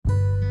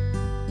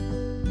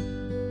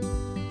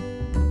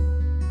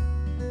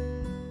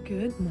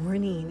Good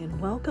morning and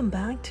welcome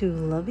back to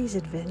Lovey's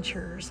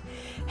Adventures.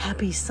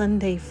 Happy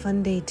Sunday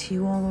fun day to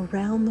you all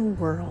around the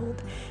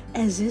world,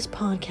 as this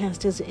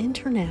podcast is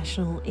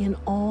international in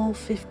all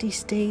 50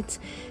 states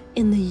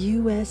in the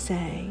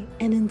USA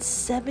and in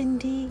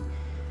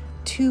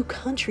 72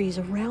 countries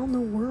around the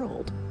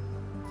world,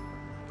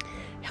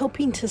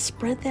 helping to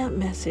spread that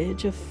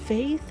message of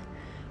faith,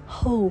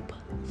 hope,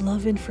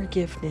 love, and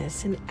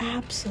forgiveness, and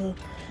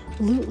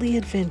absolutely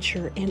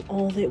adventure in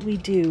all that we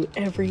do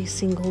every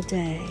single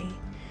day.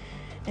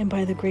 And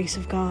by the grace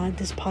of God,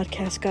 this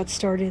podcast got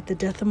started at the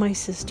death of my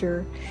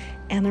sister,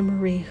 Anna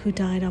Marie, who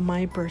died on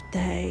my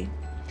birthday.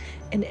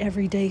 And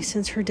every day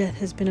since her death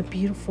has been a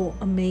beautiful,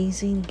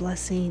 amazing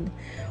blessing,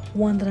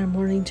 one that I'm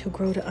learning to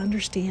grow to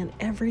understand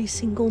every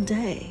single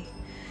day.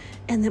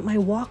 And that my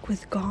walk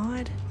with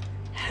God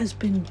has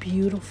been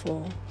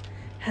beautiful,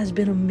 has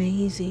been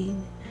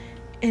amazing,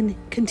 and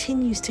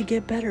continues to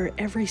get better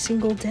every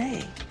single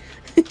day.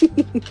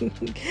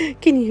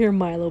 Can you hear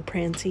Milo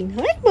prancing?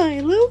 Hi,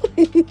 Milo.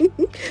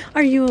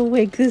 Are you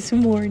awake this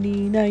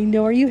morning? I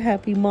know. Are you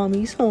happy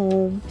Mommy's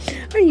home?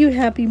 Are you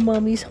happy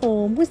Mommy's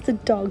home? Was the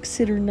dog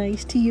sitter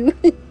nice to you?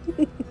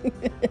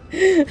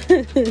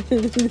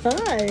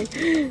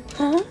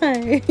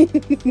 Hi.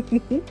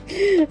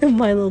 And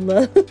Milo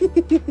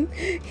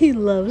he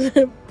loves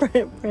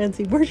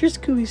prancing. Where's your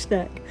Scooby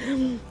snack?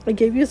 I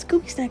gave you a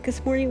Scooby snack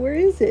this morning. Where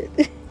is it?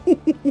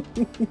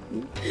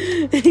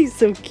 He's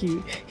so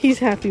cute. He's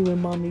happy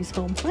when Mommy's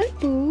home. Hi,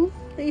 Boo.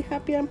 Are you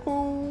happy I'm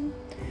home?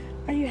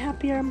 Are you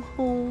happy I'm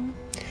home?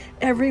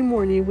 Every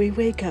morning we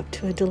wake up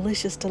to a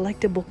delicious,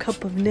 delectable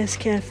cup of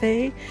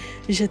Nescafé.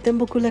 Je t'aime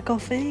beaucoup le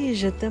café.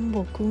 Je t'aime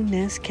beaucoup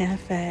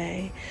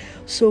Nescafé.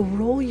 So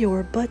roll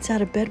your butts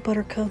out of bed,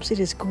 buttercups. It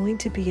is going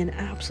to be an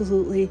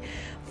absolutely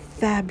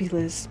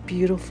fabulous,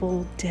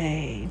 beautiful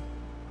day.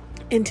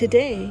 And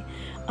today,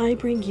 I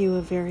bring you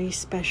a very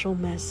special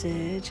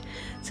message.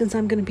 Since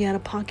I'm going to be out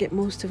of pocket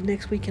most of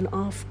next week and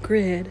off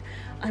grid,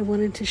 I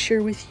wanted to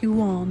share with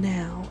you all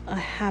now a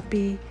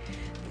happy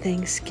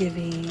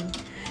Thanksgiving.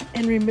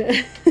 And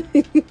remember,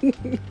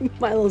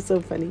 Milo's so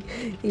funny.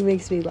 He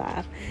makes me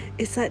laugh.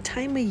 It's that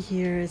time of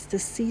year. It's the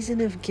season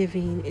of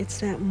giving. It's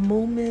that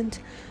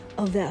moment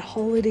of that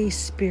holiday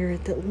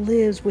spirit that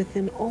lives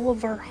within all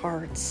of our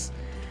hearts.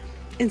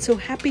 And so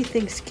happy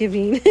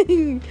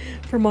Thanksgiving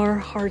from our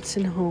hearts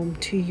and home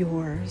to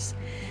yours.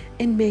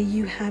 And may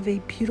you have a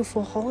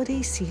beautiful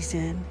holiday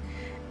season.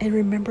 And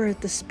remember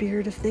the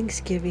spirit of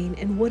Thanksgiving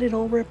and what it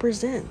all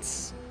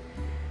represents.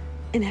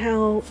 And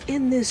how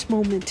in this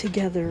moment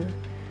together,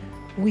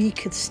 we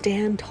could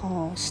stand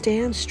tall,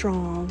 stand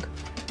strong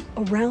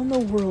around the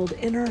world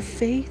in our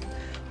faith,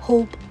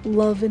 hope,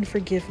 love, and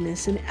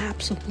forgiveness, and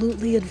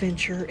absolutely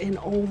adventure in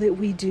all that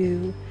we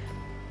do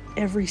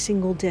every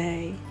single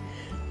day.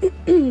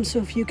 So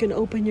if you can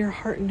open your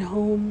heart and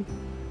home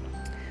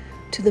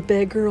to the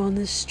beggar on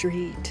the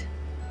street,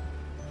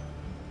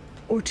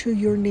 or to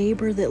your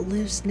neighbor that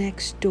lives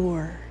next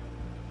door,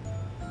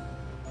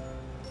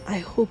 I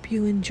hope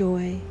you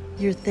enjoy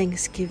your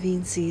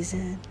Thanksgiving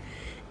season.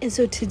 And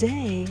so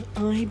today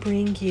I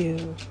bring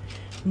you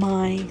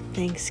my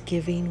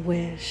Thanksgiving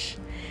wish.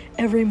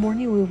 Every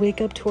morning we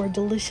wake up to our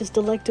delicious,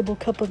 delectable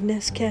cup of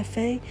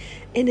Nescafé,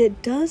 and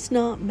it does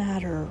not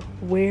matter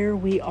where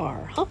we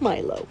are. Huh,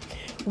 Milo?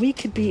 We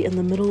could be in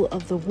the middle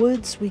of the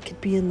woods. We could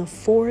be in the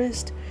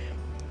forest.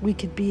 We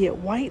could be at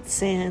White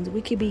Sands.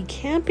 We could be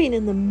camping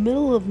in the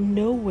middle of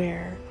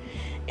nowhere.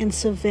 And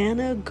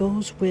Savannah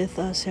goes with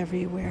us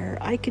everywhere.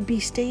 I could be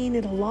staying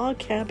at a log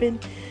cabin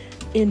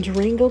in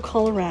Durango,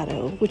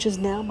 Colorado, which is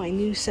now my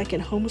new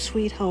second home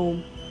sweet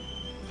home.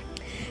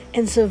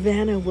 And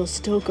Savannah will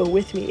still go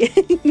with me.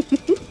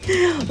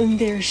 And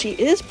there she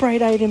is,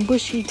 bright-eyed and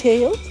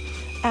bushy-tailed.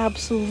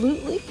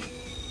 Absolutely.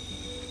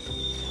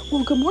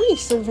 Well, good morning,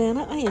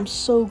 Savannah. I am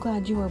so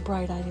glad you are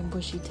bright-eyed and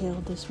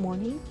bushy-tailed this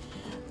morning,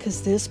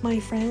 because this, my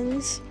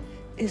friends,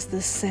 is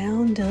the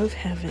sound of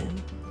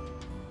heaven.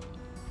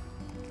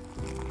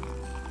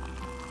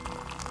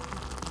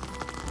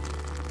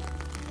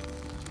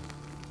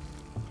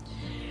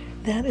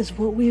 That is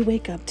what we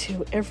wake up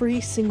to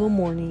every single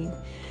morning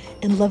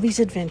in Lovey's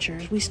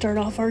Adventures. We start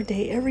off our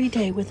day every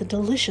day with a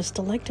delicious,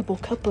 delectable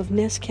cup of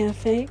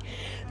Nescafé.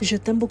 Je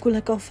t'aime beaucoup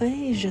le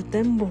café. Je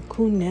t'aime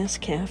beaucoup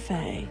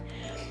Nescafé.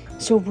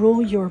 So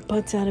roll your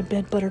butts out of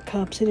bed,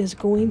 buttercups. It is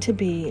going to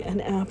be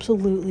an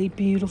absolutely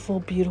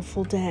beautiful,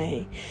 beautiful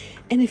day.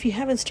 And if you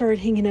haven't started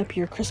hanging up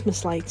your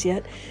Christmas lights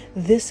yet,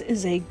 this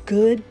is a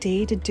good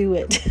day to do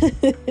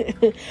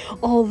it.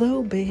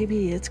 Although,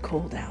 baby, it's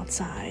cold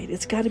outside.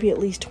 It's got to be at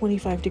least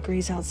 25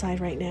 degrees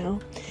outside right now.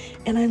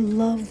 And I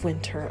love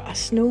winter. A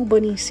snow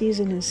bunny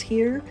season is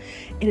here,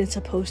 and it's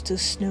supposed to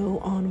snow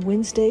on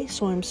Wednesday,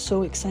 so I'm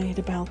so excited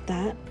about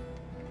that.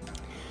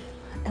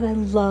 And I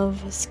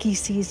love ski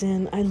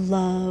season. I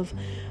love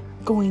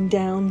going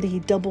down the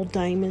double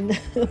diamond,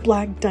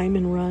 black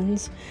diamond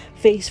runs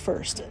face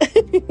first.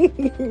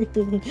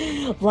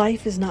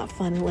 Life is not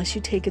fun unless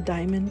you take a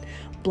diamond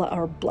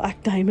or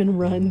black diamond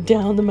run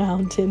down the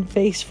mountain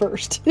face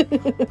first.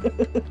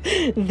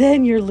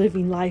 Then you're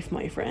living life,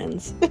 my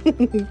friends.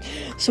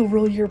 So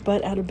roll your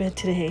butt out of bed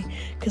today,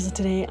 because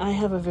today I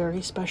have a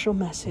very special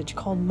message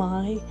called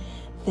My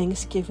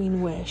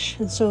Thanksgiving Wish.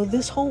 And so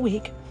this whole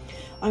week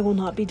I will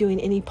not be doing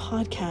any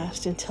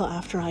podcast until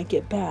after I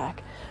get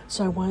back.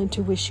 So I wanted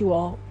to wish you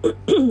all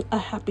a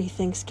happy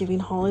Thanksgiving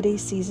holiday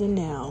season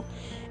now,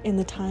 in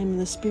the time and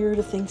the spirit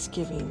of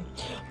Thanksgiving.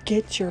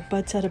 Get your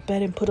butts out of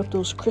bed and put up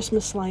those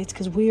Christmas lights,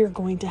 because we are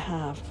going to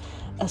have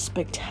a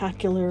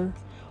spectacular,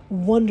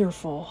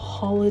 wonderful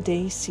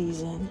holiday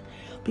season.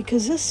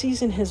 Because this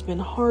season has been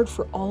hard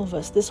for all of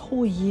us. This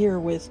whole year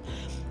with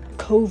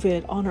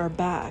COVID on our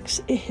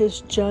backs, it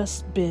has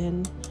just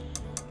been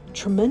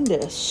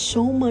tremendous.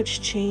 So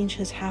much change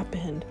has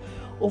happened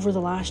over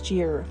the last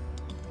year.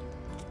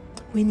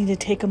 We need to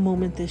take a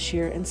moment this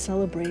year and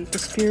celebrate the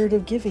spirit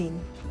of giving,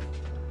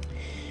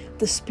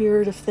 the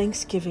spirit of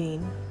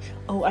Thanksgiving.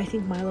 Oh, I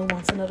think Milo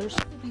wants another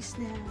Scooby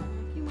snack.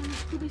 You want a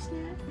Scooby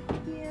snack?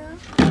 Yeah.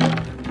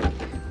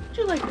 Would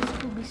you like a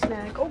Scooby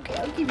snack? Okay,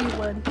 I'll give you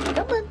one.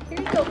 Come on,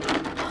 here you go.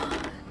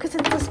 Because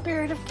it's the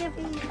spirit of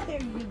giving.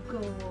 There you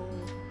go.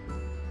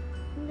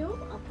 No,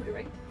 I'll put it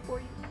right for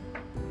you.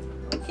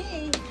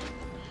 Okay.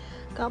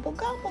 Gobble,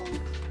 gobble.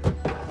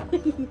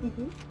 You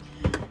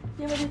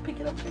want me to pick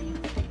it up for you?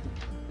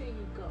 There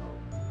you go.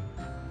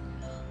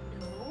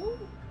 No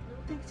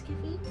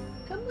Thanksgiving.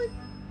 Come on.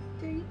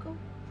 There you go.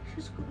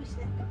 Here's a Scooby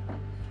snack.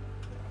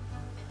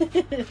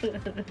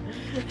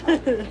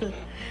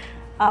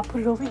 I'll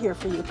put it over here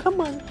for you. Come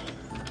on.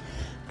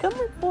 Come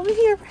on, over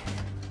here.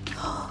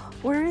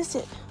 Where is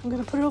it? I'm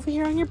going to put it over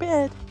here on your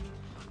bed.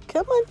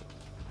 Come on.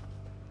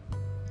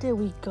 There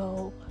we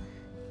go.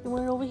 You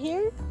want it over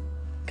here?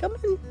 Come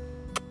on.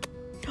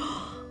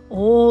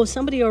 Oh,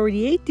 somebody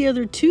already ate the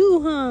other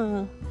two,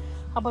 huh?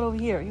 How about over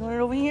here? You want it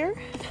over here?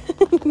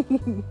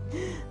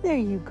 There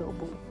you go,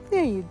 boo.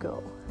 There you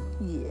go.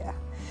 Yeah.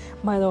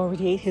 Milo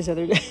already ate his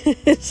other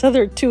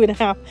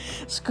 2.5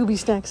 Scooby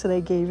snacks that I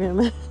gave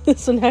him.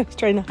 So now he's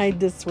trying to hide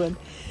this one.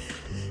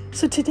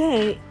 So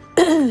today,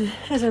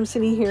 as I'm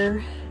sitting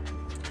here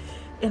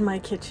in my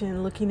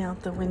kitchen looking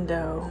out the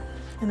window,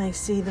 and I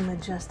see the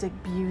majestic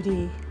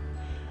beauty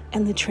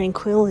and the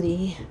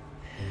tranquility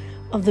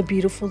of the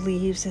beautiful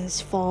leaves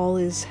as fall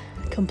is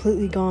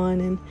completely gone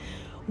and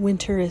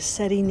winter is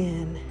setting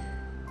in.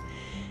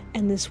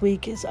 And this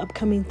week is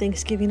upcoming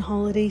Thanksgiving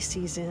holiday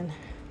season.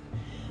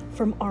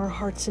 From our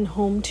hearts and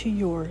home to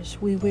yours,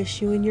 we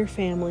wish you and your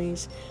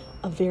families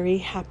a very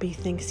happy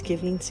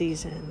Thanksgiving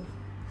season.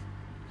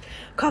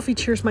 Coffee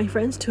cheers, my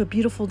friends, to a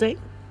beautiful day.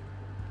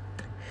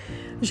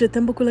 Je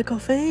t'aime beaucoup le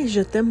café,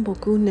 je t'aime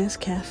beaucoup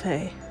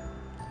Nescafé.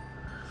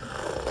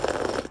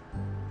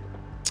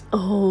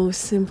 Oh,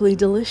 simply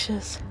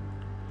delicious.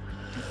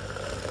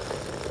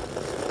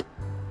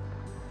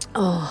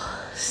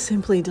 Oh,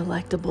 simply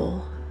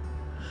delectable.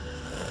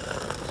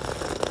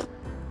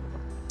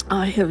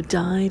 I have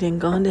died and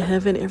gone to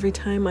heaven every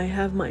time I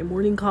have my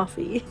morning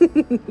coffee.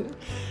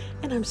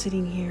 And I'm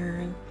sitting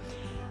here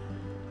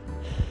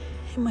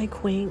in my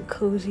quaint,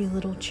 cozy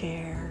little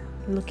chair,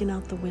 looking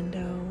out the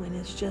window, and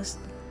it's just,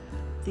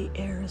 the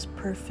air is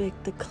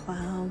perfect, the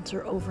clouds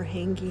are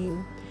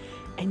overhanging,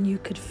 and you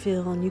could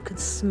feel and you could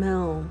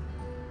smell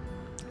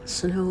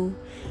snow.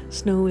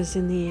 Snow is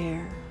in the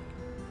air.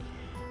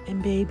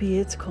 And baby,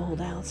 it's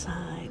cold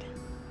outside.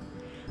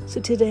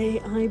 So today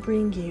I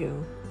bring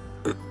you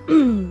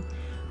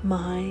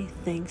my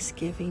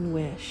Thanksgiving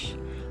wish.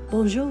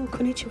 Bonjour,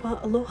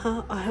 konnichiwa,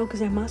 aloha, ahau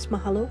gozaimasu,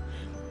 mahalo.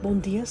 Bon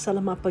dia,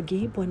 salamat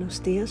pagi, buenos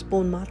dias,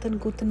 bon matin,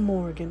 guten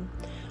morgen.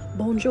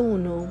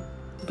 Buongiorno,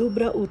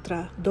 dobra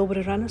utra,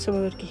 dobre rana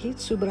sababarkihit,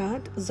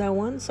 subrat,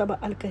 zawan, saba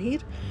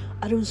al-kahir,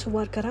 arun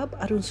suwar karab,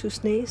 arun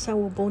susne,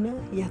 sawabona,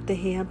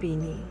 yatehea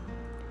bini.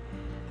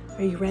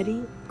 Are you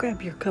ready?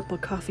 Grab your cup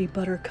of coffee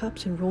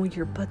buttercups and roll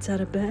your butts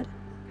out of bed.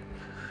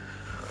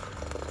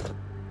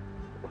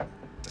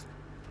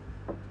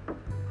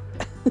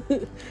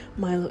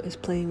 Milo is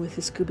playing with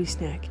his Scooby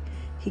snack.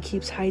 He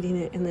keeps hiding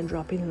it and then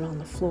dropping it on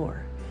the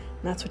floor.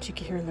 And that's what you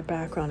can hear in the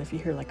background if you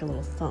hear like a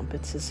little thump.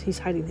 It's he's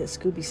hiding his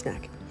Scooby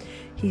snack.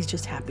 He's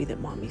just happy that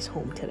mommy's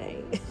home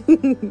today.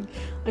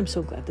 I'm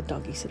so glad the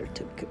doggy sitter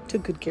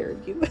took good care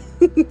of you.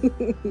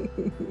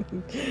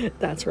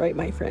 That's right,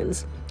 my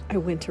friends. I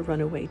went to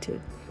run away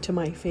to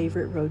my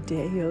favorite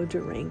Rodeo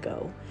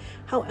Durango.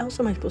 How else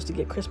am I supposed to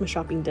get Christmas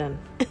shopping done?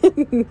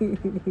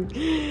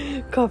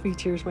 Coffee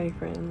cheers, my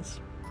friends.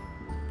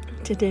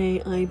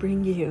 Today I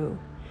bring you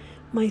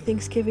my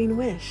Thanksgiving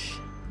wish.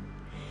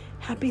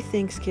 Happy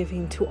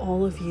Thanksgiving to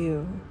all of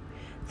you.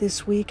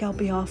 This week I'll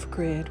be off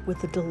grid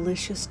with a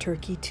delicious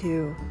turkey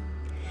too.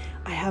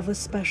 I have a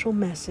special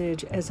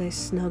message as I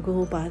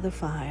snuggle by the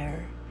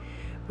fire,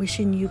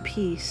 wishing you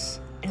peace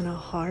and a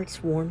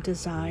heart's warm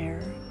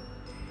desire.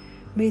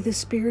 May the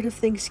spirit of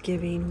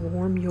Thanksgiving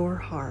warm your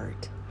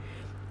heart.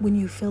 When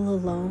you feel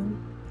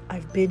alone,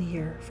 I've been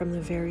here from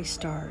the very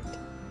start.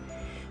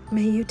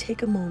 May you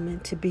take a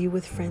moment to be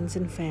with friends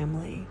and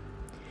family,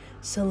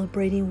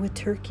 celebrating with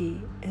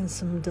turkey and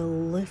some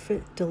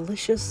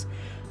delicious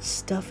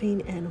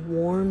stuffing and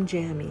warm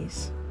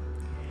jammies.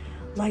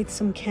 Light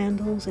some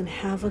candles and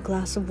have a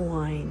glass of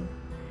wine.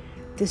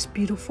 This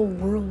beautiful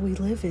world we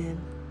live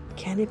in,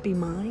 can it be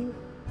mine?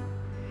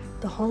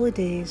 The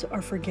holidays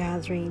are for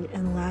gathering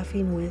and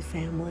laughing with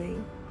family,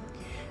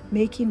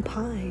 making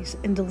pies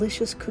and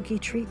delicious cookie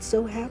treats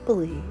so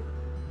happily.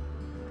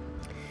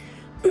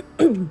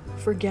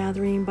 For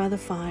gathering by the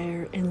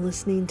fire and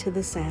listening to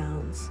the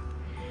sounds,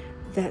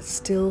 that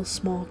still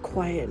small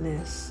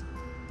quietness,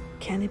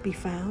 can it be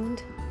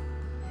found?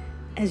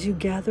 As you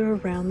gather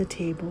around the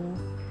table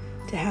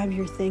to have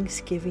your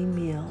Thanksgiving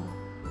meal,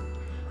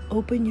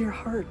 open your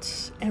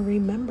hearts and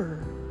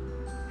remember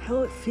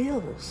how it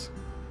feels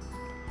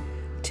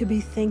to be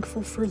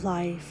thankful for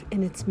life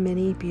and its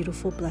many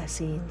beautiful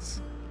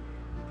blessings.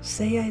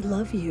 Say I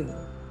love you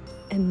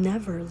and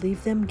never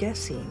leave them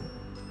guessing.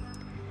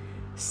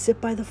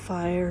 Sit by the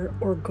fire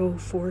or go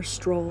for a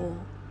stroll.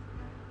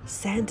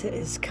 Santa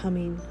is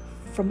coming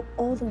from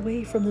all the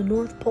way from the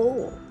North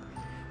Pole.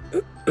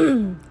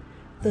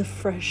 The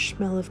fresh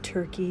smell of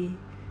turkey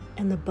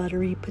and the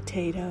buttery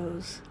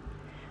potatoes,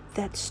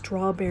 that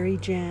strawberry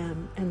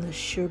jam and the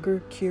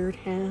sugar-cured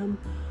ham.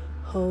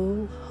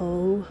 Ho,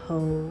 ho,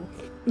 ho.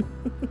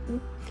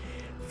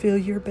 Fill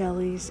your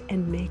bellies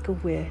and make a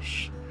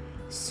wish.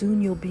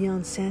 Soon you'll be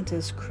on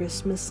Santa's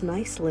Christmas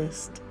nice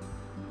list.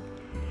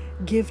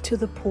 Give to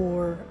the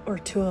poor or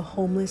to a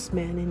homeless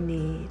man in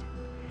need.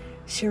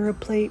 Share a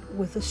plate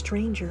with a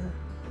stranger,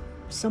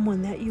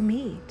 someone that you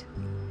meet.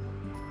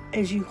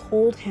 As you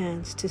hold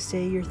hands to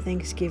say your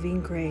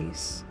Thanksgiving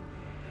grace,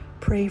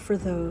 pray for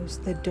those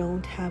that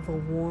don't have a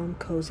warm,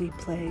 cozy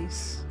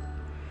place,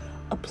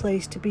 a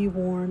place to be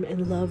warm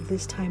and loved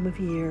this time of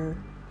year.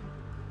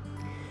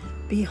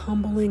 Be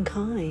humble and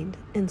kind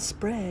and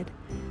spread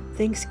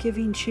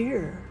Thanksgiving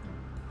cheer.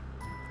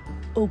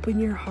 Open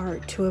your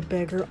heart to a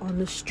beggar on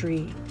the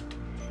street.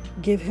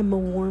 Give him a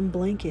warm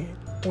blanket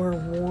or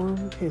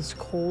warm his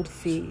cold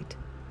feet.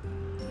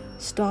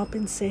 Stop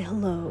and say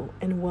hello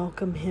and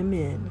welcome him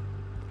in.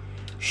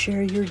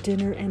 Share your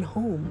dinner and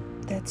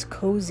home that's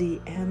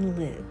cozy and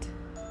lit.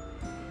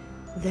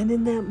 Then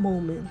in that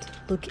moment,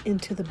 look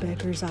into the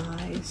beggar's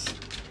eyes.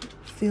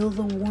 Feel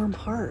the warm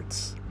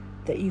hearts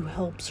that you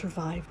helped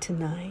survive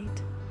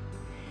tonight.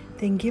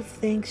 Then give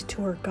thanks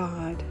to our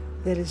God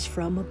that is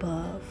from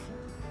above,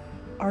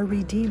 our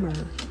Redeemer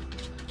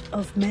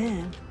of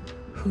man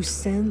who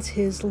sends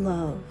his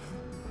love.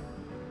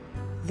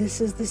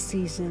 This is the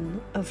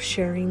season of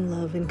sharing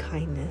love and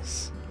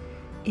kindness,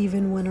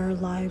 even when our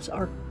lives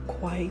are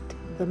quite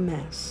the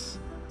mess.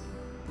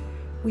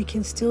 We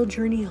can still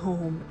journey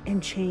home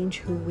and change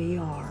who we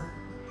are,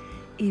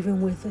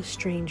 even with a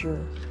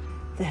stranger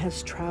that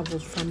has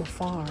traveled from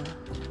afar.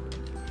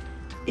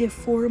 If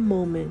for a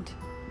moment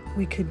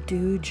we could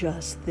do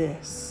just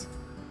this,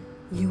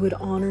 you would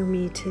honor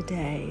me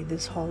today,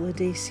 this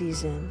holiday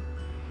season,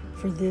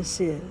 for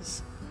this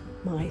is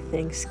my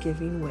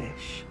Thanksgiving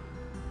wish.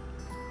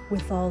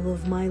 With all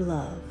of my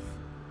love,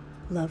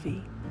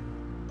 Lovey.